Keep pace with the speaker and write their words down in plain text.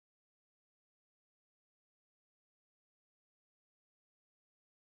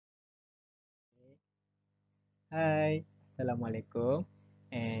Hai, Assalamualaikum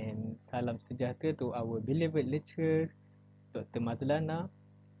and salam sejahtera to our beloved lecturer Dr. Mazlana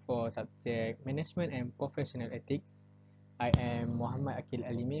for subject Management and Professional Ethics. I am Muhammad Akil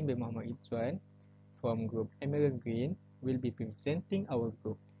Alimin bin Muhammad Izuan from group Emerald Green will be presenting our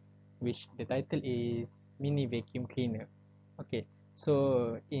group which the title is Mini Vacuum Cleaner. Okay,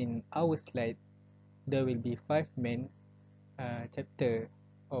 so in our slide there will be five main chapter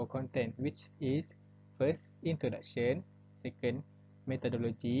or content which is first introduction, second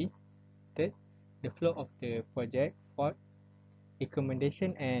methodology, third the flow of the project, fourth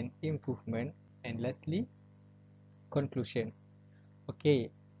recommendation and improvement, and lastly conclusion. Okay,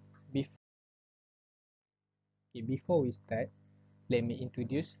 before we start, let me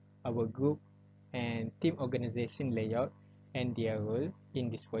introduce our group and team organization layout and their role in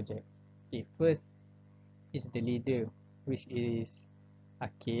this project. Okay, first is the leader, which is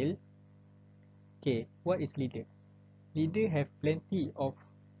Akil. Okay, what is leader? Leader have plenty of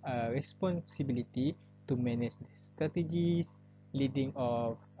responsibility to manage the strategies, leading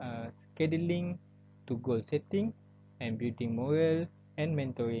of scheduling to goal setting and building morale and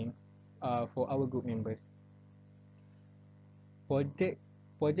mentoring for our group members. Project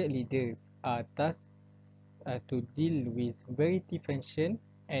project leaders are tasked to deal with variety function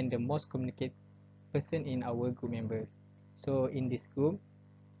and the most communicate person in our group members. So in this group,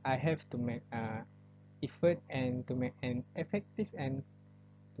 I have to make effort and to make an effective and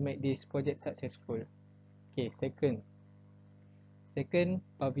to make this project successful. Okay, second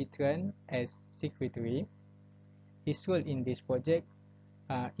Pavitran as secretary. His role in this project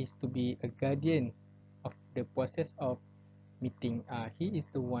is to be a guardian of the process of meeting. He is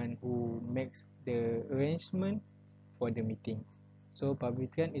the one who makes the arrangement for the meetings. So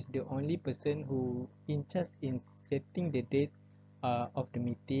Pavitran is the only person who in charge in setting the date of the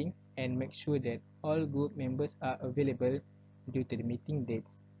meeting and make sure that all group members are available due to the meeting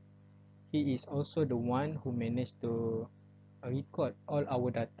dates. He is also the one who managed to record all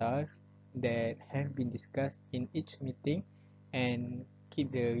our data that have been discussed in each meeting and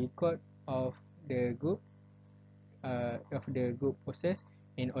keep the record of the group process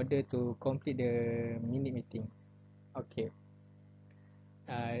in order to complete the mini meeting. Okay.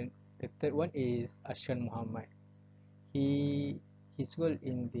 The third one is Ashan Muhammad. He his role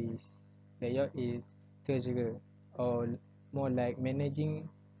in this layout is treasurer or more like managing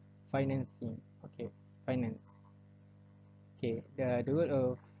financing. Okay, finance. Okay, the role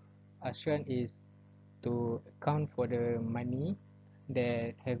of Ashran is to account for the money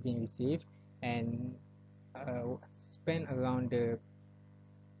that have been received and spent around the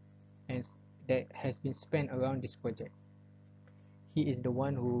and that has been spent around this project. He is the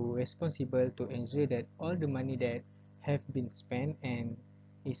one who responsible to ensure that all the money that have been spent and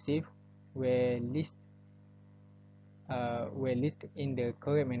received were list were listed in the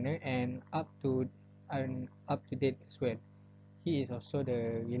correct manner and up to date as well. He is also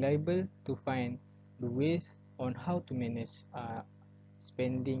the reliable to find the ways on how to manage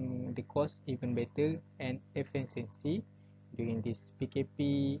spending the cost even better and efficiency during this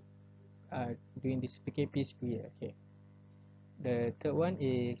PKP period. Okay. The third one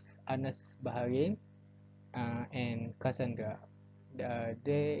is Anas Baharin and Cassandra.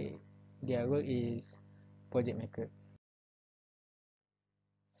 They their role is project maker.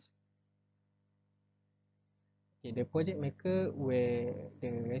 Okay, the project maker were the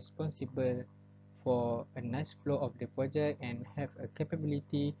responsible for a nice flow of the project and have a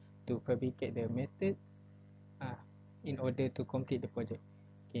capability to fabricate the method uh, in order to complete the project.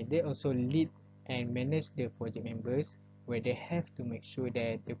 Okay, they also lead and manage the project members where they have to make sure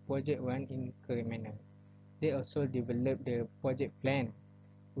that the project run in correct manner. They also develop the project plan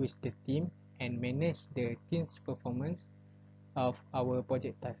with the team and manage the team's performance of our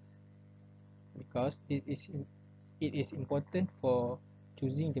project task because it is important for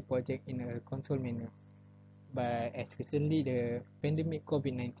choosing the project in a controlled manner. But as recently the pandemic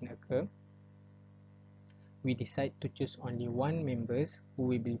COVID-19 occurred, we decide to choose only one members who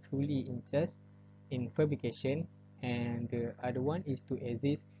will be fully in charge in fabrication and the other one is to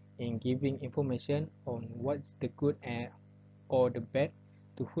assist in giving information on what's the good and or the bad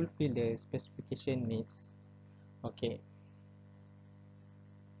to fulfill the specification needs. Okay,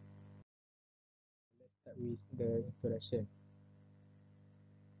 let's start with the introduction.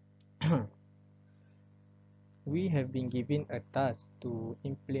 We have been given a task to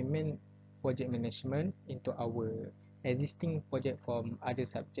implement project management into our existing project from other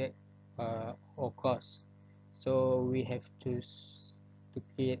subject or course. So we have choose to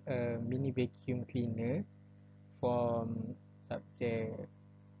create a mini vacuum cleaner from subject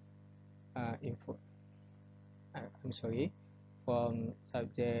info. I'm sorry, from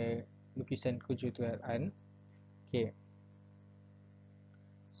subjek lukisan kejuruteraan. Okay,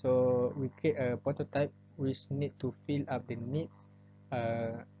 so we create a prototype which need to fill up the needs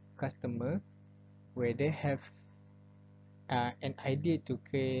customer where they have an idea to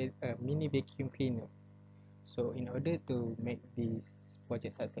create a mini vacuum cleaner. So in order to make this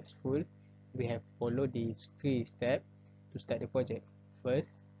project successful, we have followed these 3 steps to start the project.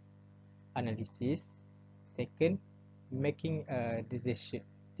 First, analysis. Second, making a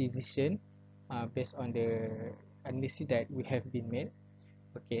decision based on the analysis that we have been made.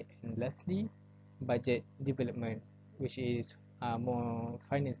 Okay, and lastly, budget development, which is more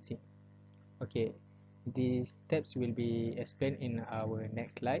financing. Okay, these steps will be explained in our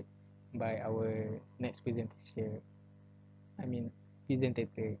next slide by our next presentation. I mean, presenter.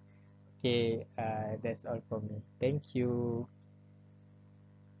 Okay, that's all for me. Thank you.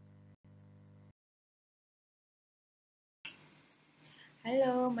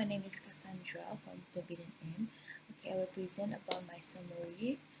 Hello, my name is Cassandra from TBNM. Okay, I will present about my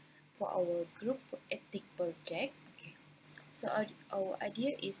summary for our group ethic project. Okay, so our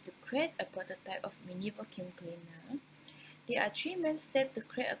idea is to create a prototype of mini vacuum cleaner. There are 3 main steps to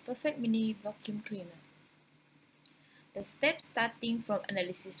create a perfect mini vacuum cleaner. The steps starting from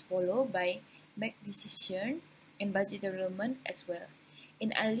analysis followed by make decision and budget development as well. In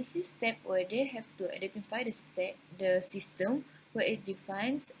analysis step where they have to identify the system where it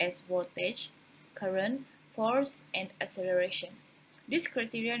defines as voltage, current, force, and acceleration. These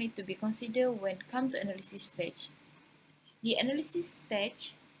criteria need to be considered when come to analysis stage. The analysis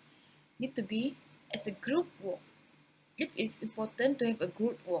stage need to be as a group work. It is important to have a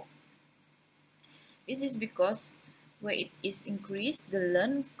group work. This is because where it is increased the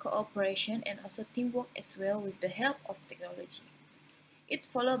learn cooperation and also teamwork as well with the help of technology. It's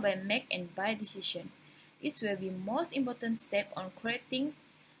followed by make and buy decision. This will be most important step on creating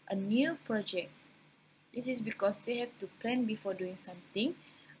a new project. This is because they have to plan before doing something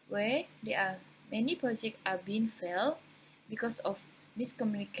where there are many projects are being failed because of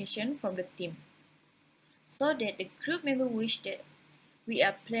miscommunication from the team. So that the group member wish that we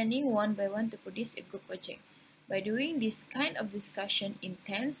are planning one by one to produce a group project. By doing this kind of discussion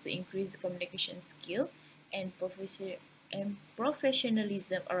intends to increase the communication skill and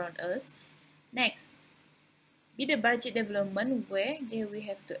professionalism around us. Next, be the budget development where they will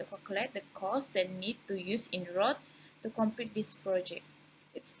have to calculate the cost that need to use in road to complete this project.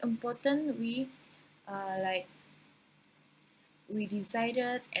 It's important we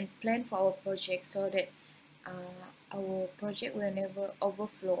decided and plan for our project so that our project will never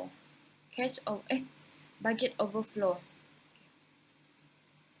overflow. Budget overflow.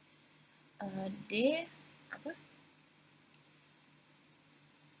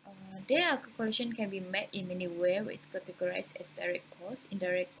 Their calculation can be made in many ways, which categorized as direct cost,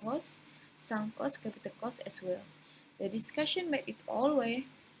 indirect cost, sunk cost, capital cost as well. The discussion made it all way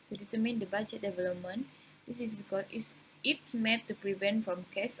to determine the budget development. This is because it's made to prevent from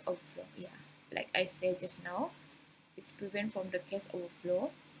cash overflow. Yeah, like I said just now, it's prevent from the cash overflow.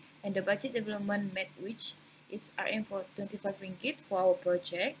 And the budget development made which is RM for 25 ringgit for our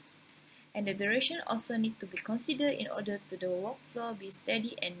project. And the duration also need to be considered in order to the workflow be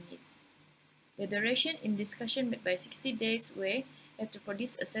steady and neat. The duration in discussion made by 60 days where have to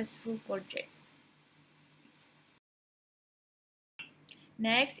produce a successful project.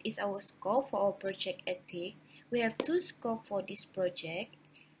 Next is our scope for our project ethic. We have 2 scopes for this project.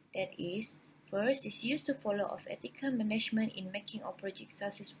 That is, first is used to follow of ethical management in making our project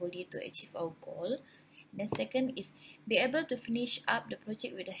successfully to achieve our goal. Then second is be able to finish up the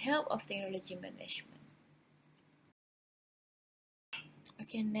project with the help of technology management.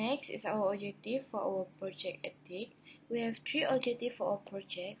 Okay, next is our objective for our project ethic. We have 3 objectives for our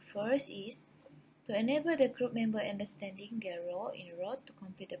project. First is to enable the group member understanding their role in road to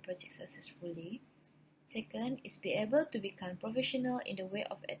complete the project successfully. Second is be able to become professional in the way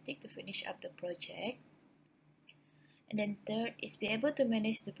of ethic to finish up the project. And then third is be able to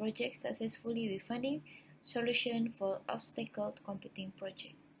manage the project successfully with finding solution for obstacle to completing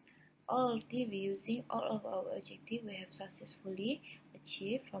project. All of the using all of our objectives we have successfully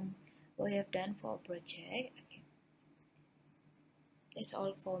achieved from what we have done for our project. Okay. That's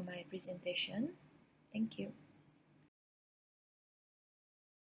all for my presentation. Thank you.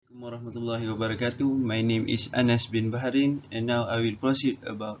 Warahmatullahi wabarakatuh. My name is Anas bin Baharin and now I will proceed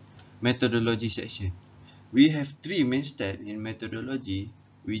about methodology section. We have 3 main steps in methodology,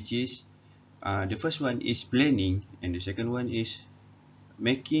 which is the first one is planning, and the second one is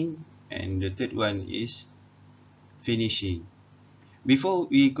making, and the third one is finishing. Before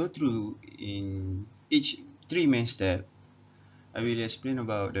we go through in each three main steps. I will explain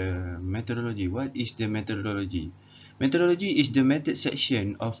about the methodology. What is the methodology? Methodology is the method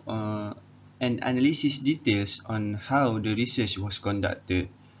section of an analysis details on how the research was conducted,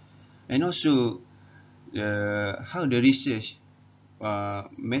 and also how the research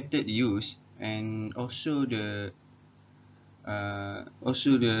method used, and also the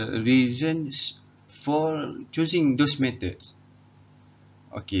reasons for choosing those methods.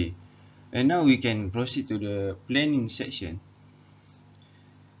 Okay, and now we can proceed to the planning section.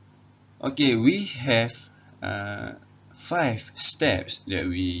 Okay, we have 5 steps that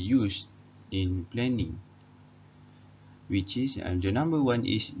we use in planning, which is the number one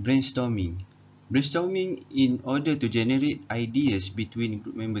is brainstorming. Brainstorming in order to generate ideas between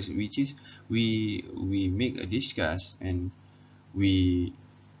group members, which is we make a discuss and we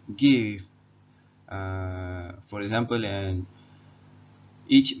give, for example, and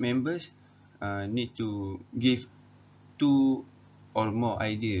each members need to give 2 or more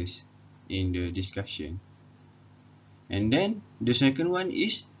ideas in the discussion. And then the second one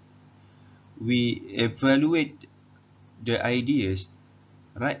is we evaluate the ideas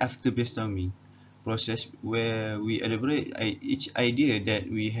right after brainstorming process, where we elaborate each idea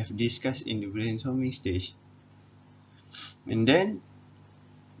that we have discussed in the brainstorming stage. And then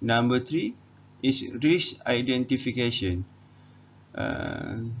number 3 is risk identification.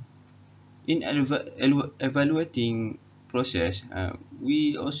 In evaluating process,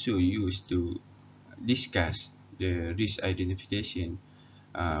 we also use to discuss the risk identification.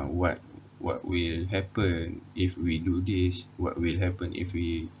 What will happen if we do this? What will happen if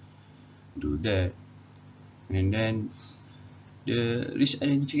we do that? And then the risk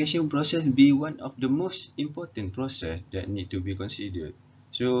identification process be one of the most important process that need to be considered.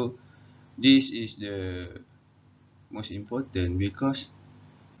 So this is the most important because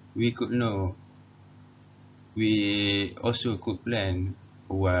we could know, we also could plan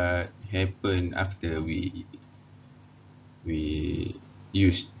what happen after we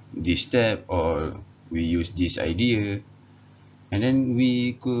use this step or we use this idea, and then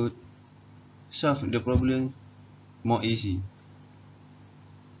we could solve the problem more easy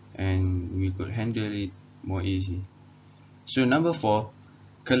and we could handle it more easy. So number 4,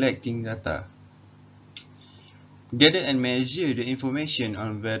 collecting data. Gather and measure the information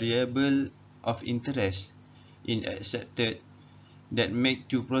on variable of interest in accepted that make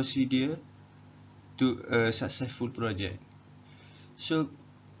to procedure to a successful project. So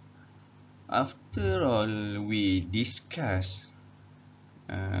after all we discuss,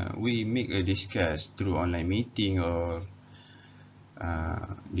 we make a discuss through online meeting or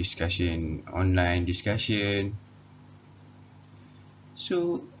discussion, online discussion.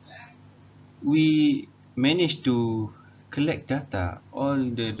 So we managed to collect data, all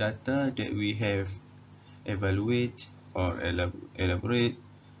the data that we have evaluate or elaborate.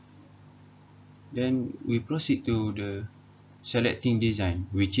 Then we proceed to the selecting design,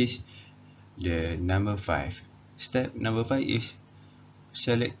 which is the number 5. Step number 5 is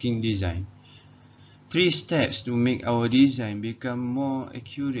selecting design. 3 steps to make our design become more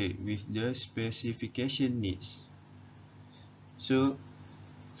accurate with the specification needs. So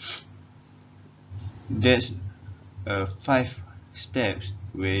that's 5 steps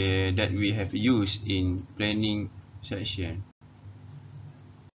that we have used in planning section.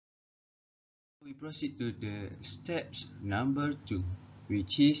 We proceed to the steps number 2,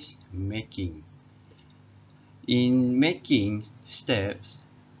 which is making. In making steps,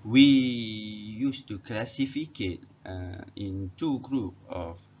 we used to classify in 2 groups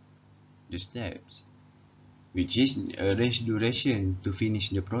of the steps, which is arrange duration to finish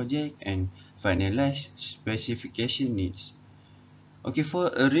the project and finalize specification needs. Okay, for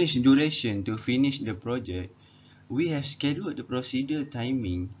arrange duration to finish the project, we have scheduled the procedure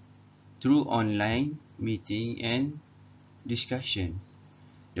timing through online meeting and discussion.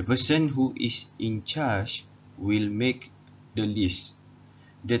 The person who is in charge will make the list.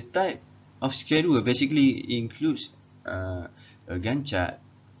 The type of schedule basically includes a Gantt chart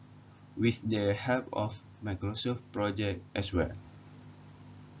with the help of Microsoft Project as well.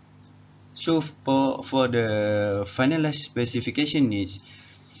 So for the finalized specification needs,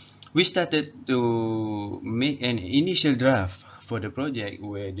 we started to make an initial draft for the project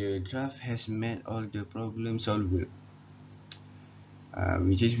where the draft has met all the problem solver,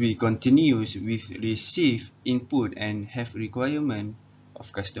 which is we continues with receive input and have requirement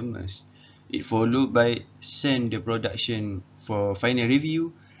of customers. It followed by send the production for final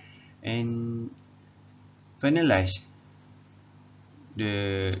review and finalize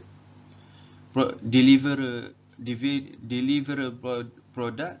the deliverable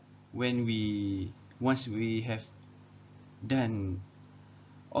product when we once we have done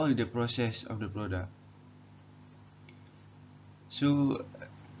all the process of the product. So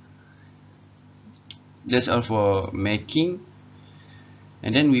that's all for making,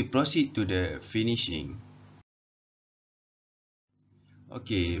 and then we proceed to the finishing.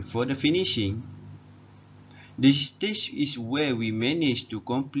 Okay, for the finishing, this stage is where we manage to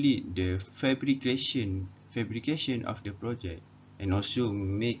complete the fabrication of the project, and also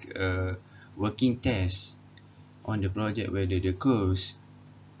make a working test on the project whether the goals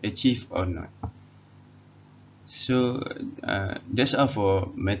achieved or not. So that's all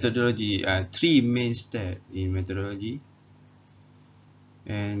for methodology. Three main steps in methodology,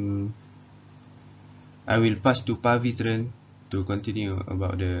 and I will pass to Pavitran to continue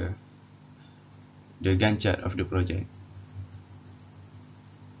about the Gantt chart of the project.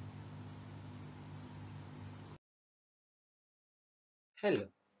 Hello,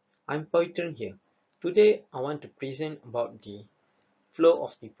 I'm Pavitran here. Today I want to present about the flow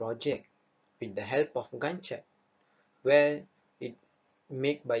of the project with the help of Gantt chart, where it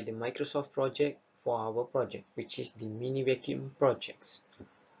made by the Microsoft project for our project, which is the mini vacuum projects,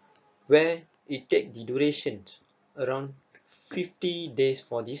 where it take the durations around 50 days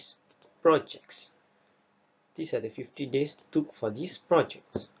for these projects. These are the 50 days took for these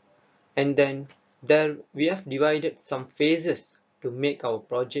projects. And then there we have divided some phases to make our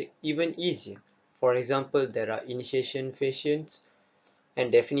project even easier. For example, there are initiation phases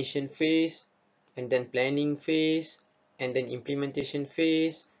and definition phase, and then planning phase, and then implementation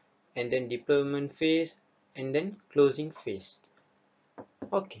phase, and then deployment phase, and then closing phase.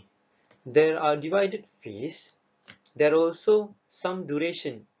 Okay, there are divided phase. There are also some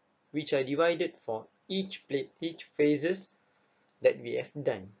duration which are divided for each phases that we have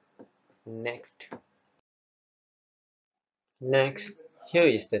done. Next, here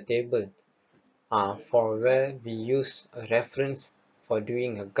is the table for where we use a reference for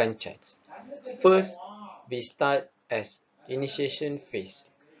doing a Gantt charts. First, we start as initiation phase,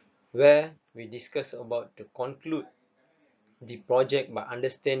 where we discuss about to conclude the project by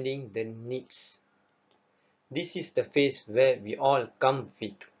understanding the needs. This is the phase where we all come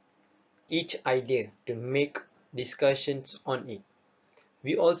with each idea to make discussions on it.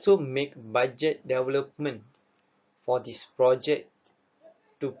 We also make budget development for this project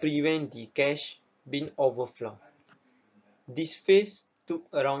to prevent the cash being overflow. This phase took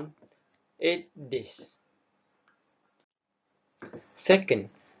around 8 days. Second,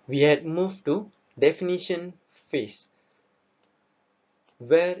 we had moved to definition phase,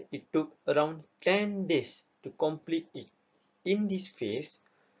 where it took around 10 days to complete it. In this phase,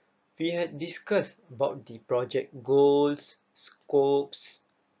 we had discussed about the project goals, scopes,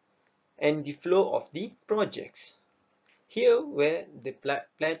 and the flow of the projects. Here were the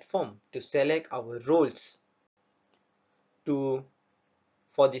platform to select our roles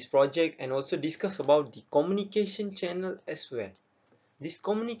for this project, and also discuss about the communication channel as well. This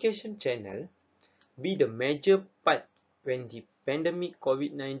communication channel be the major part when the pandemic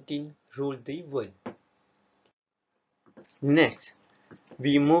COVID-19 ruled the world. Next,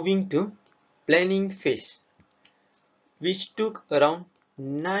 we moving to planning phase, which took around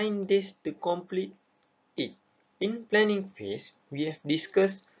 9 days to complete it. In planning phase, we have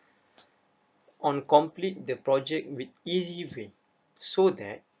discussed on complete the project with easy way, so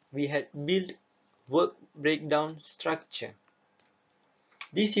that we had built work breakdown structure.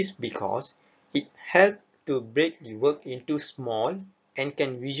 This is because it helped to break the work into small and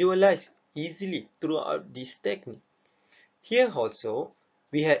can visualize easily throughout this technique. Here also,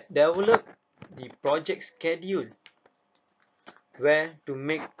 we had developed the project schedule, where to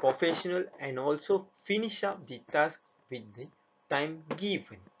make professional and also finish up the task with the time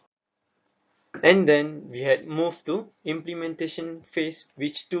given. And then we had moved to implementation phase,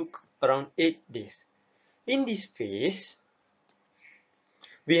 which took around 8 days. In this phase,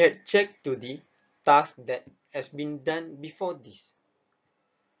 we had checked to the task that has been done before this.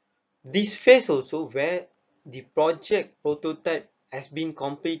 This phase also where the project prototype has been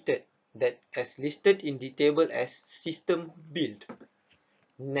completed, that as listed in the table as system build.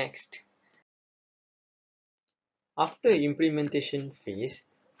 Next, after implementation phase,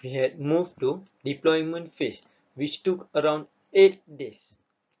 we had moved to deployment phase, which took around 8 days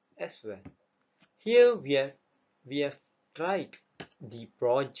as well. Here we have tried the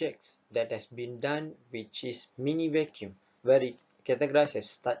projects that has been done, which is mini vacuum, where it categorized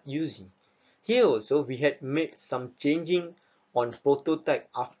as start using. Here also we had made some changing on prototype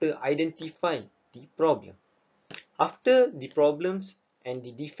after identifying the problem. After the problems and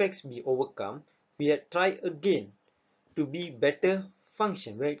the defects be overcome, we had tried again to be better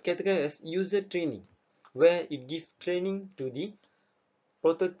function, where it categorized as user training. where it gives training to the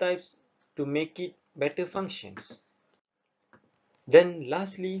prototypes to make it better functions. Then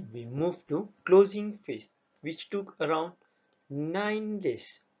lastly, we move to closing phase, which took around 9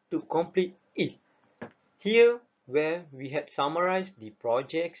 days to complete it. Here, where we had summarized the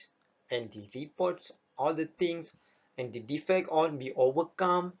projects and the reports, all the things and the defect all be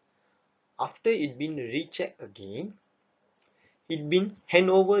overcome. After it been rechecked again, it been hand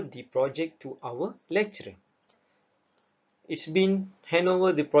over the project to our lecturer. It's been hand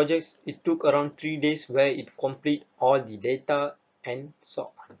over the projects. It took around 3 days where it complete all the data and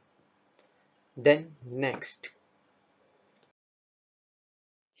so on. Then next.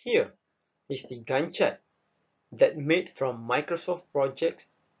 Here is the Gantt chart that made from Microsoft projects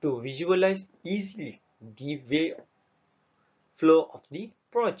to visualize easily the way flow of the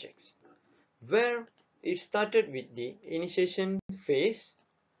projects, where it started with the initiation phase,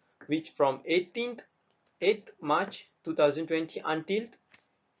 which from 8th March 2020 until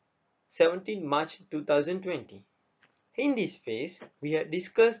 17th March 2020. In this phase, we had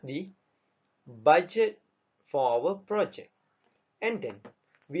discussed the budget for our project, and then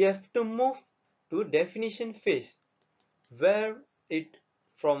we have to move to definition phase, where it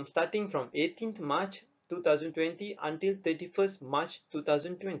from starting from 18th March 2020 until 31st March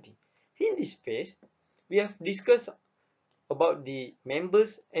 2020. In this phase, we have discussed about the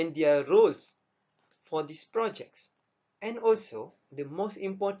members and their roles for these projects, and also the most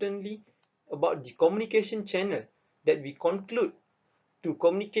importantly about the communication channel that we conclude to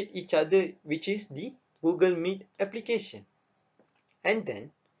communicate each other, which is the Google Meet application. And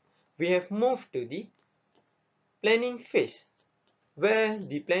then we have moved to the planning phase, where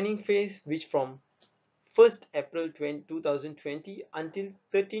the planning phase which from 1st April 2020 until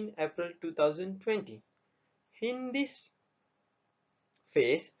 13 April 2020. In this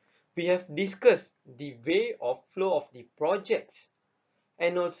phase, we have discussed the way of flow of the projects,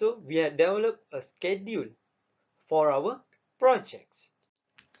 and also we have developed a schedule for our projects.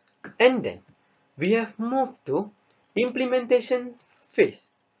 And then we have moved to implementation phase,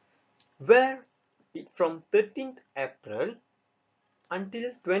 where it from 13th April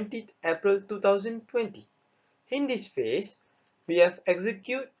until 20th April 2020. In this phase, we have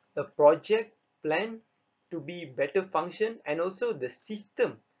executed a project plan to be better function, and also the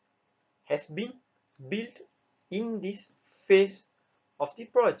system has been built in this phase of the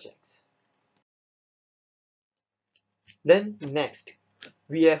projects. Then next,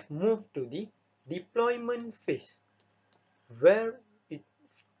 we have moved to the deployment phase, where it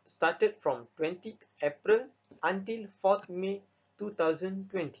started from 20th April until 4th May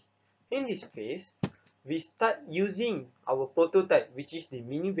 2020. In this phase, we start using our prototype, which is the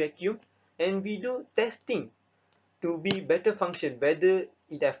mini vacuum, and we do testing to be better function, whether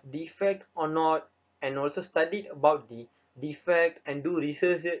it have defect or not, and also studied about the defect and do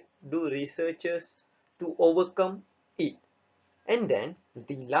researches to overcome it. And then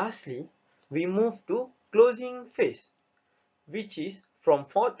lastly, we move to closing phase, which is from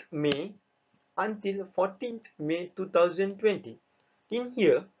 4th May until 14th May 2020. In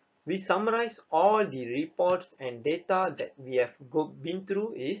here, we summarize all the reports and data that we have been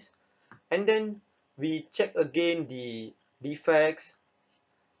through and then we check again the defects,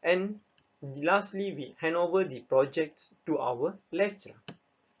 and lastly we hand over the projects to our lecturer.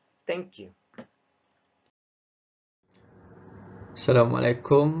 Thank you.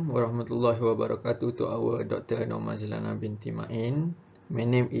 Assalamualaikum warahmatullahi wabarakatuh to our Dr. Norma Zilana binti Ma'in. My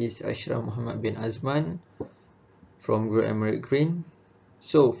name is Ashraf Muhammad bin Azman from Group Emirate Green.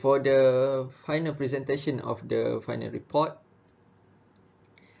 So for the final presentation of the final report,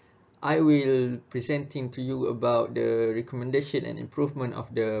 I will presenting to you about the recommendation and improvement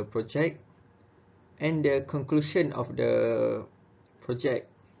of the project and the conclusion of the project.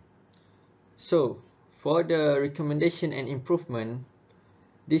 So for the recommendation and improvement,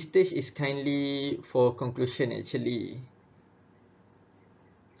 this stage is kindly for conclusion actually.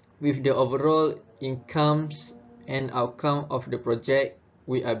 With the overall incomes and outcome of the project,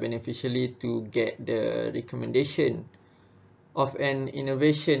 we are beneficially to get the recommendation of an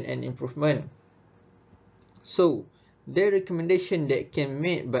innovation and improvement. So the recommendation that can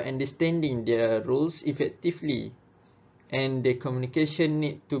made by understanding the rules effectively, and the communication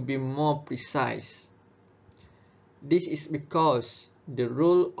need to be more precise. This is because the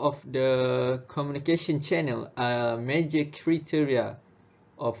role of the communication channel are major criteria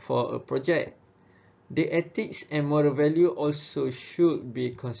for a project. The ethics and moral value also should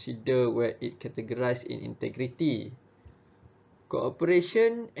be considered where it categorized in integrity,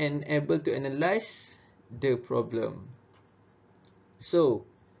 cooperation, and able to analyze the problem. So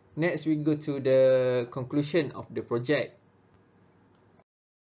Next, we go to the conclusion of the project.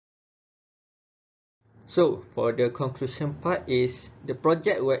 So, for the conclusion part is, the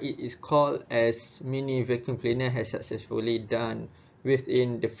project where it is called as mini vacuum cleaner has successfully done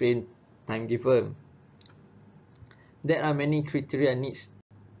within the frame time given. There are many criteria needs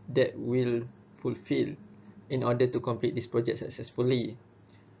that will fulfill in order to complete this project successfully.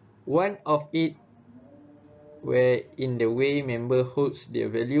 One of it, where in the way member holds their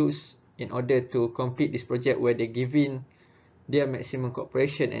values in order to complete this project, where they give in their maximum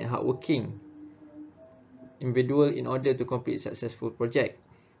cooperation and hardworking individual in order to complete successful project.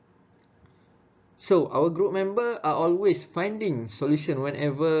 So our group member are always finding solution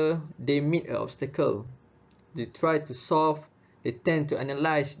whenever they meet an obstacle. They try to solve, they tend to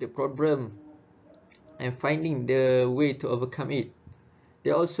analyze the problem and finding the way to overcome it. They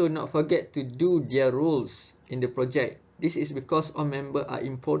also not forget to do their roles in the project. This is because all members are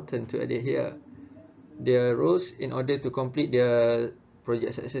important to adhere their roles in order to complete their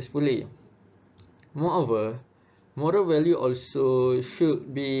project successfully. Moreover, moral value also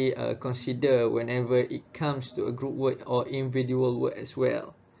should be considered whenever it comes to a group work or individual work as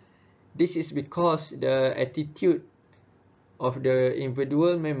well. This is because the attitude of the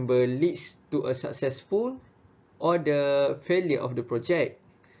individual member leads to a successful or the failure of the project.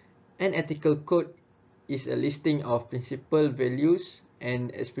 An ethical code is a listing of principal values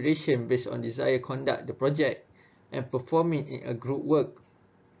and aspiration based on desire conduct the project and performing in a group work.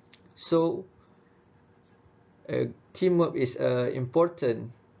 So teamwork is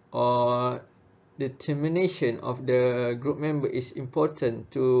important, or determination of the group member is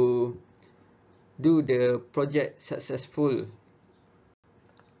important to do the project successful.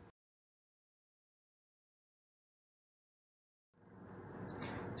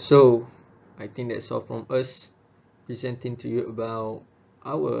 So I think that's all from us presenting to you about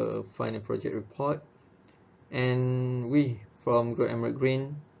our final project report, and we from Grow Emerald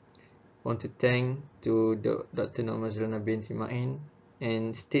Green want to thank to Dr. Nur Mazlana binti Ma'in,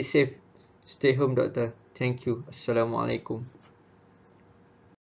 and stay safe, stay home, doctor. Thank you. Assalamualaikum.